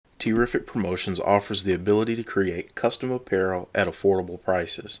Terrific Promotions offers the ability to create custom apparel at affordable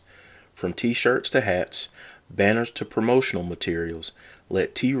prices. From t-shirts to hats, banners to promotional materials,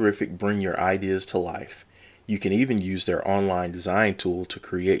 let Terrific bring your ideas to life. You can even use their online design tool to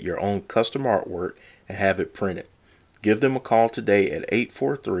create your own custom artwork and have it printed. Give them a call today at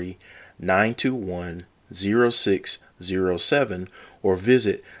 843-921-0607 or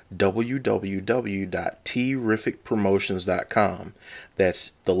visit www.terrificpromotions.com.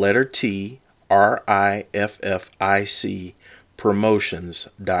 That's the letter T, RIFFIC,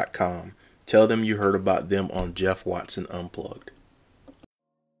 promotions.com. Tell them you heard about them on Jeff Watson Unplugged.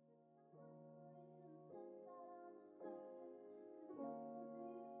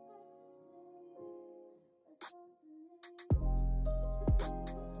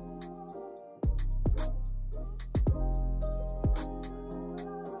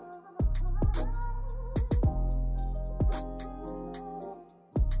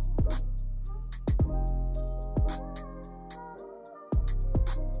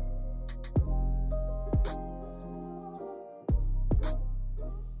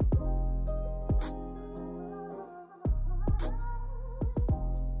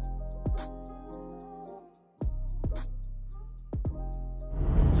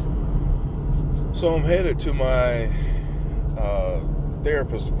 So I'm headed to my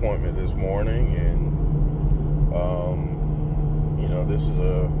therapist appointment this morning, and this is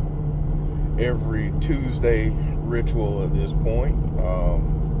a every Tuesday ritual at this point.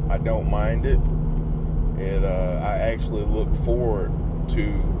 I don't mind it, and I actually look forward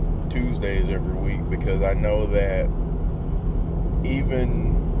to Tuesdays every week because I know that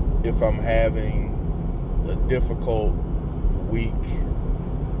even if I'm having a difficult week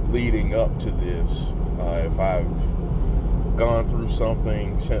leading up to this, if I've gone through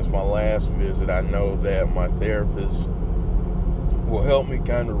something since my last visit, I know that my therapist will help me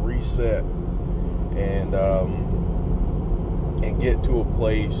kind of reset and get to a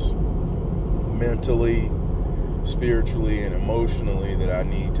place mentally, spiritually, and emotionally that I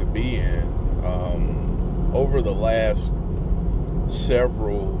need to be in. Over the last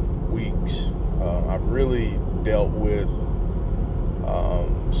several weeks, I've really dealt with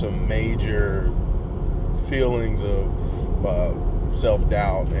some major feelings of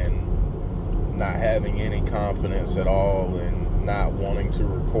self-doubt and not having any confidence at all, and not wanting to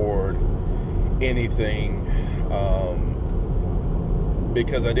record anything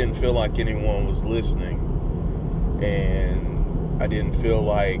because I didn't feel like anyone was listening, and I didn't feel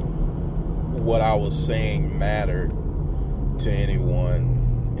like what I was saying mattered to anyone,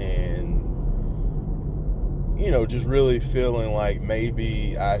 and just really feeling like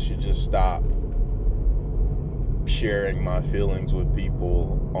maybe I should just stop sharing my feelings with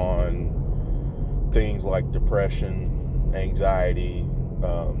people on things like depression, anxiety,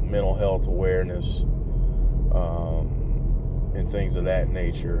 mental health awareness, and things of that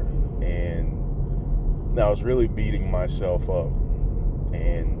nature. And I was really beating myself up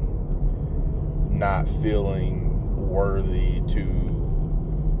and not feeling worthy to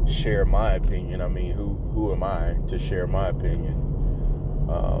share my opinion. I mean, who am I to share my opinion?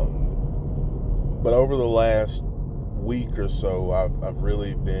 But over the last week or so, I've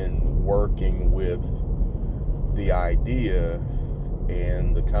really been working with the idea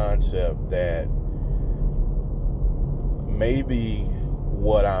and the concept that maybe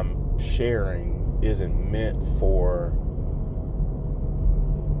what I'm sharing isn't meant for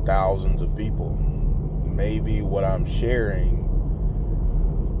thousands of people. Maybe what I'm sharing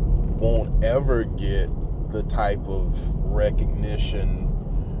won't ever get the type of recognition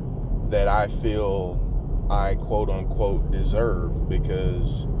that I feel I quote unquote deserve,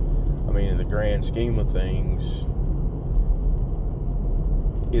 because in the grand scheme of things,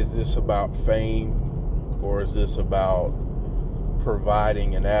 is this about fame, or is this about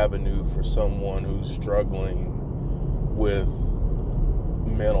providing an avenue for someone who's struggling with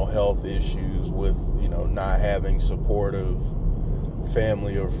mental health issues, with not having supportive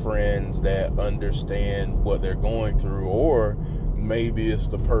family or friends that understand what they're going through? Or maybe it's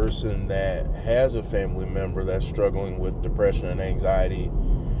the person that has a family member that's struggling with depression and anxiety,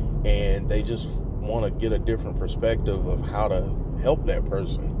 and they just want to get a different perspective of how to help that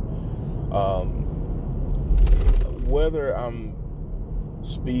person. Whether I'm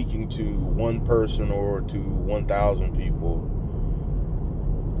speaking to one person or to 1,000 people,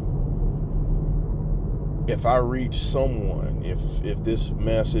 if I reach someone, if this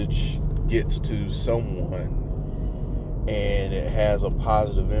message gets to someone and it has a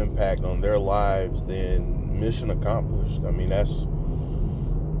positive impact on their lives, then mission accomplished.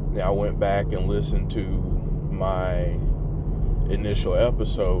 I went back and listened to my initial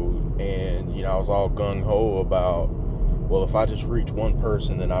episode, and I was all gung-ho about, well, if I just reach one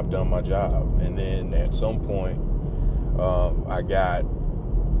person, then I've done my job. And then at some point I got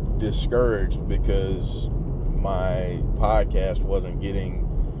discouraged because my podcast wasn't getting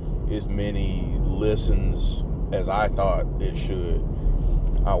as many listens as I thought it should.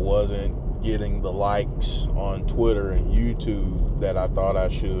 I wasn't getting the likes on Twitter and YouTube that I thought I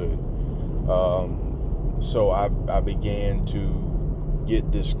should. So I began to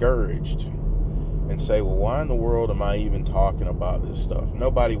get discouraged and say, well, why in the world am I even talking about this stuff?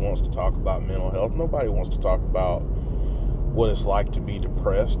 Nobody wants to talk about mental health. Nobody wants to talk about what it's like to be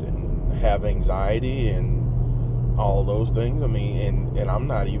depressed and have anxiety and all of those things. I mean, and I'm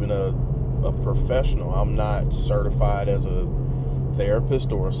not even a professional. I'm not certified as a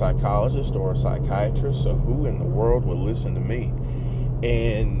therapist or a psychologist or a psychiatrist. So who in the world would listen to me?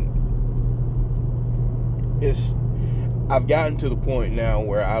 And I've gotten to the point now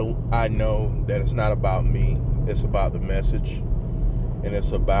where I know that it's not about me. It's about the message, and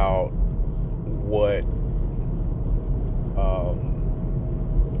it's about what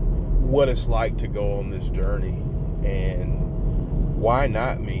it's like to go on this journey. And why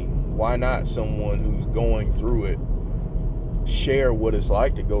not me? Why not someone who's going through it share what it's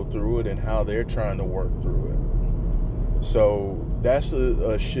like to go through it and how they're trying to work through it? So that's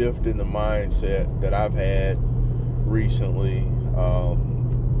a shift in the mindset that I've had recently,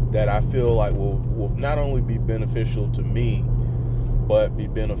 that I feel like will not only be beneficial to me, but be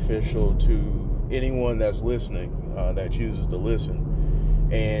beneficial to anyone that's listening, that chooses to listen.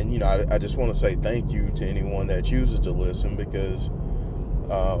 And I just want to say thank you to anyone that chooses to listen, because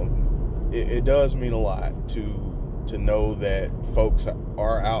it does mean a lot to know that folks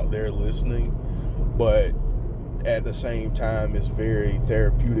are out there listening. But at the same time, it's very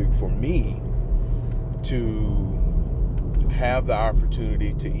therapeutic for me to have the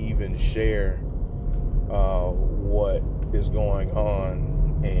opportunity to even share what is going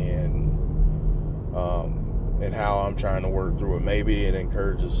on and how I'm trying to work through it. Maybe it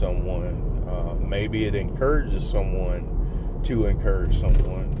encourages someone. Maybe it encourages someone to encourage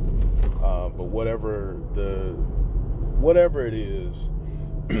someone. But whatever it is,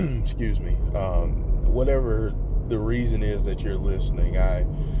 excuse me, whatever the reason is that you're listening, I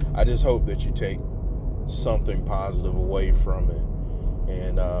just hope that you take something positive away from it,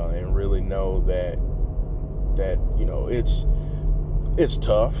 and really know that it's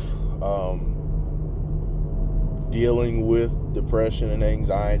tough. Dealing with depression and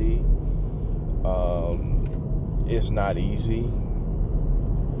anxiety, it's not easy.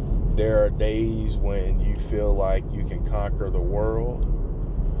 There are days when you feel like you can conquer the world,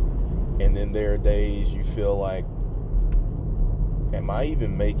 and then there are days you feel like, am I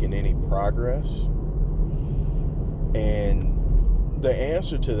even making any progress? And the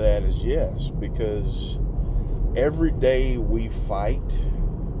answer to that is yes, because every day we fight,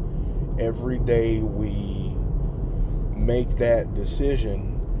 every day we make that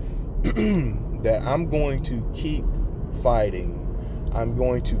decision that I'm going to keep fighting. I'm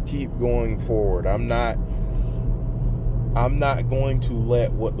going to keep going forward. I'm not going to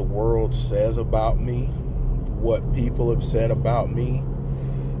let what the world says about me, what people have said about me,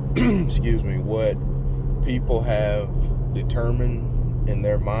 excuse me, what people have determined in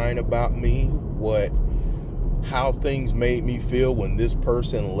their mind about me, how things made me feel when this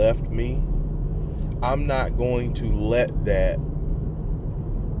person left me. I'm not going to let that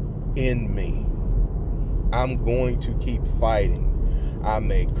end me. I'm going to keep fighting. I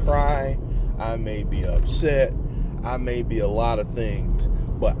may cry, I may be upset, I may be a lot of things,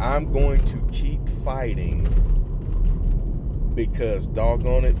 but I'm going to keep fighting, because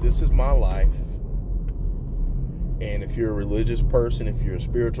doggone it, this is my life. And if you're a religious person, if you're a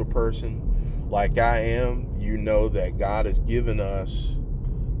spiritual person like I am, you know that God has given us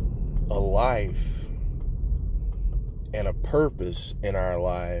a life and a purpose in our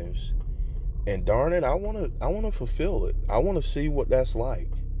lives. And darn it, I want to fulfill it. I want to see what that's like.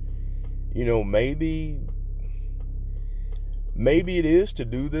 Maybe it is to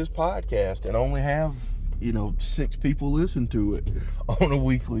do this podcast and only have 6 people listen to it on a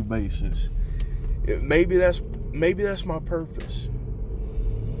weekly basis. Maybe that's my purpose.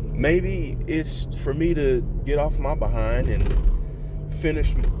 Maybe it's for me to get off my behind and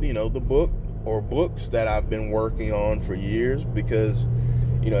finish the book or books that I've been working on for years, because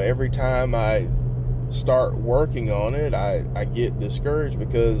every time I start working on it, I get discouraged,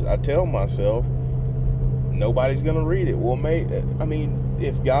 because I tell myself nobody's gonna read it. Well,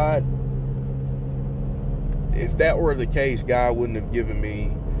 if that were the case, God wouldn't have given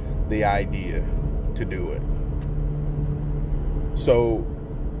me the idea to do it. So,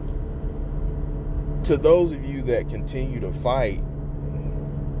 to those of you that continue to fight,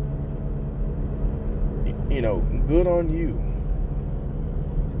 good on you.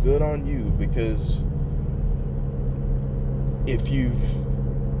 Good on you, because if you've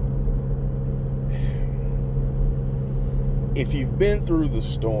been through the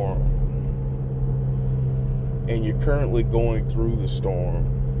storm and you're currently going through the storm,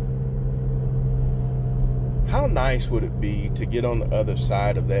 how nice would it be to get on the other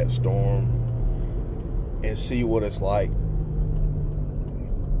side of that storm and see what it's like?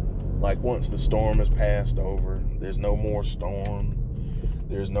 Like, once the storm has passed over, there's no more storm,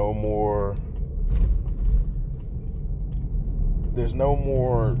 there's no more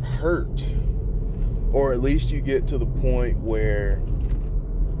hurt, or at least you get to the point where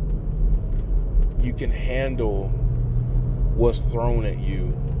you can handle what's thrown at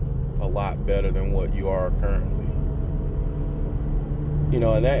you a lot better than what you are currently.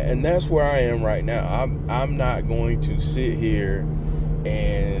 And that's where I am right now. I'm not going to sit here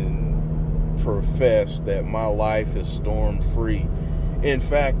and profess that my life is storm free. In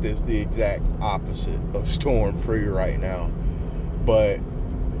fact, it's the exact opposite of storm free right now. But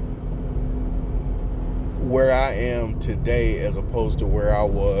where I am today, as opposed to where I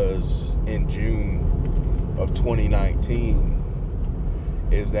was in June of 2019,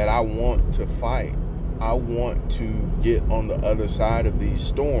 is that I want to fight. I want to get on the other side of these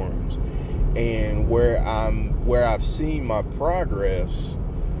storms. And where I've seen my progress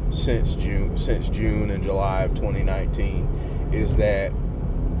since June and July of 2019 is that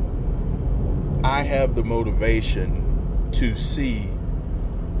I have the motivation to see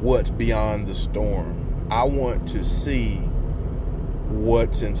what's beyond the storm. I want to see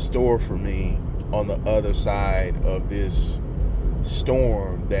what's in store for me on the other side of this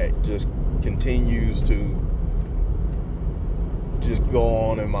storm that just continues to just go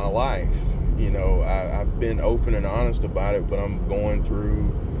on in my life. I've been open and honest about it, but I'm going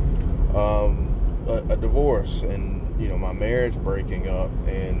through a divorce, and my marriage breaking up,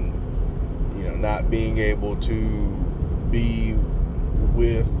 and not being able to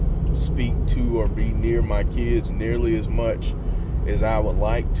speak to or be near my kids nearly as much as I would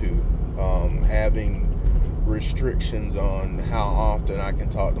like to, having restrictions on how often I can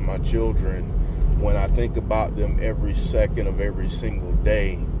talk to my children when I think about them every second of every single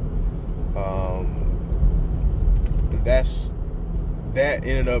day. That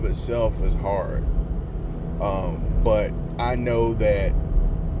in and of itself is hard. But I know that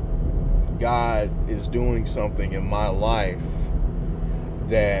God is doing something in my life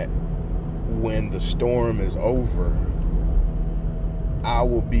that when the storm is over, I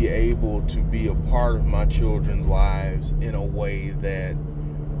will be able to be a part of my children's lives in a way that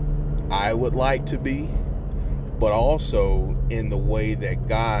I would like to be, but also in the way that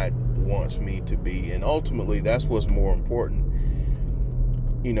God wants me to be. And ultimately, that's what's more important.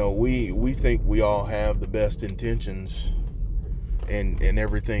 We think we all have the best intentions and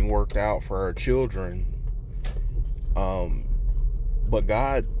everything worked out for our children. But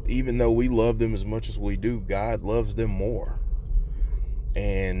God, even though we love them as much as we do, God loves them more.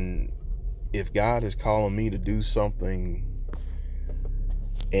 And if God is calling me to do something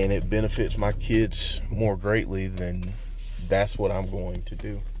and it benefits my kids more greatly, then that's what I'm going to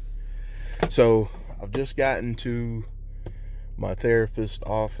do. So I've just gotten to my therapist's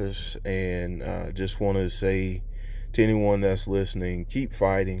office, and just wanted to say to anyone that's listening, keep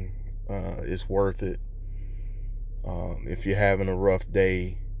fighting. It's worth it. If you're having a rough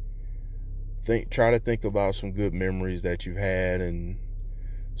day, try to think about some good memories that you've had and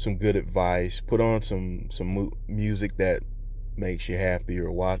some good advice. Put on some music that makes you happy,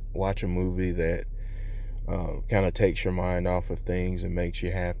 or watch a movie that kind of takes your mind off of things and makes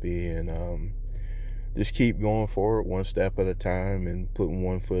you happy, and just keep going forward one step at a time and putting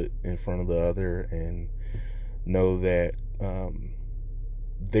one foot in front of the other, and know that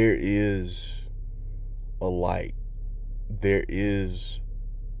there is a light. There is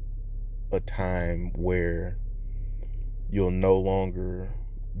a time where you'll no longer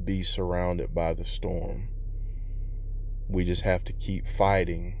be surrounded by the storm. We just have to keep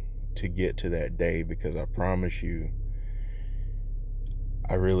fighting to get to that day, because I promise you,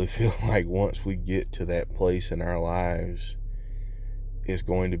 I really feel like once we get to that place in our lives, it's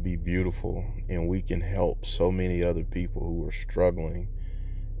going to be beautiful, and we can help so many other people who are struggling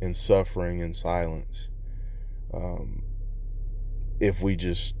and suffering in silence, if we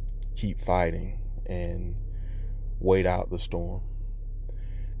just keep fighting and wait out the storm.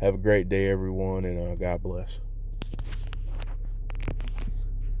 Have a great day, everyone, and God bless.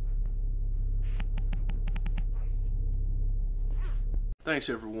 Thanks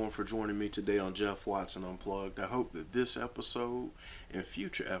everyone for joining me today on Jeff Watson Unplugged. I hope that this episode and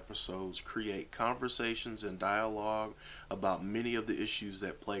future episodes create conversations and dialogue about many of the issues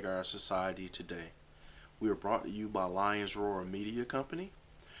that plague our society today. We are brought to you by Lions Roar Media Company.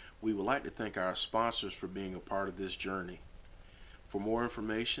 We would like to thank our sponsors for being a part of this journey. For more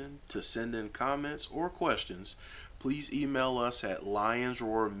information, to send in comments or questions, please email us at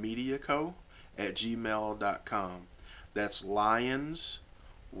lionsroarmediaco@gmail.com. That's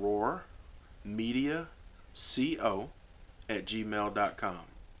lionsroarmediaco@gmail.com.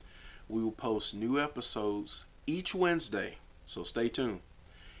 We will post new episodes each Wednesday, so stay tuned.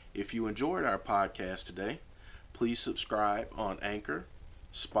 If you enjoyed our podcast today, please subscribe on Anchor,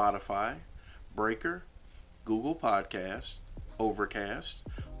 Spotify, Breaker, Google Podcasts, Overcast,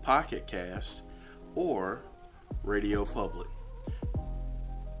 Pocket Cast, or Radio Public.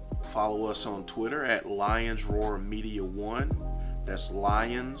 Follow us on Twitter at Lions Roar Media 1. That's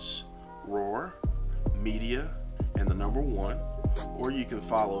Lions Roar Media and the number 1. Or you can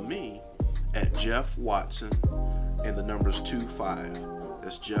follow me at Jeff Watson and the number's 25.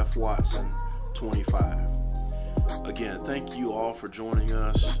 That's Jeff Watson 25. Again, thank you all for joining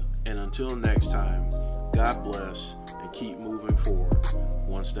us. And until next time, God bless and keep moving forward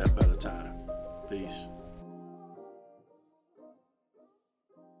one step at a time. Peace.